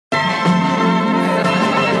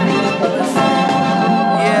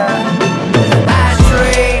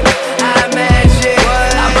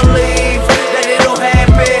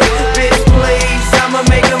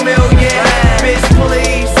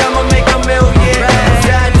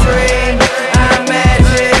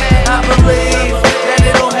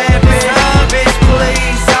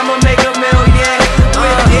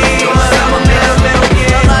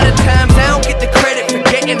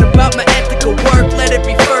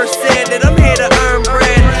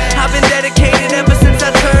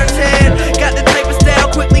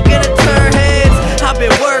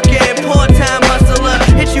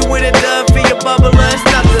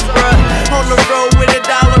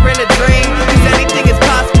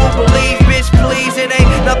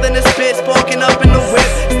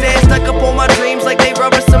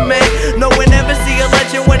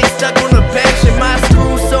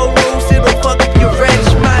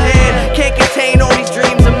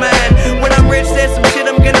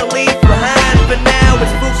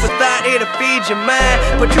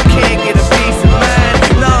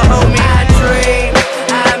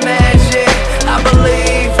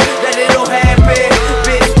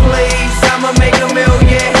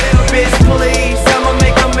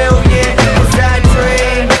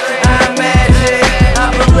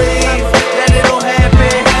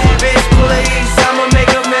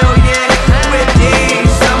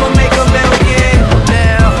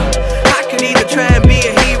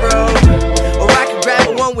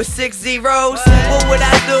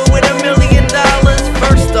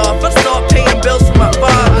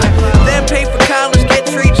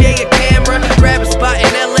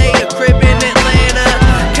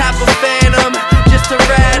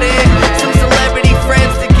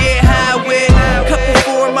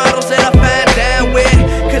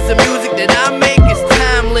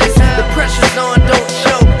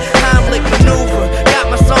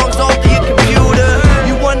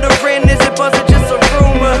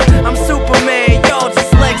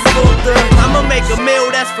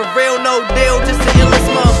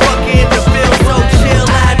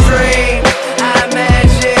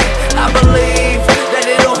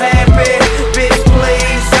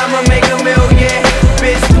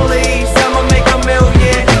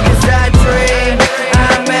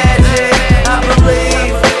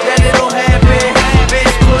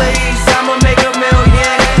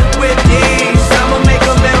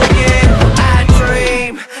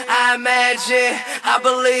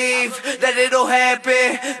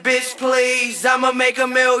happen. Bitch, please, I'ma make a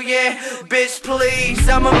million. Bitch, please,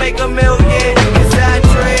 I'ma make a million. Cause I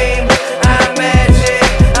dream, I imagine,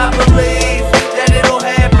 I believe that it'll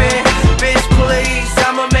happen. Bitch, please,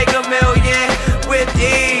 I'ma make a million. With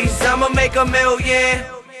ease, I'ma make a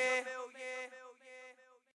million.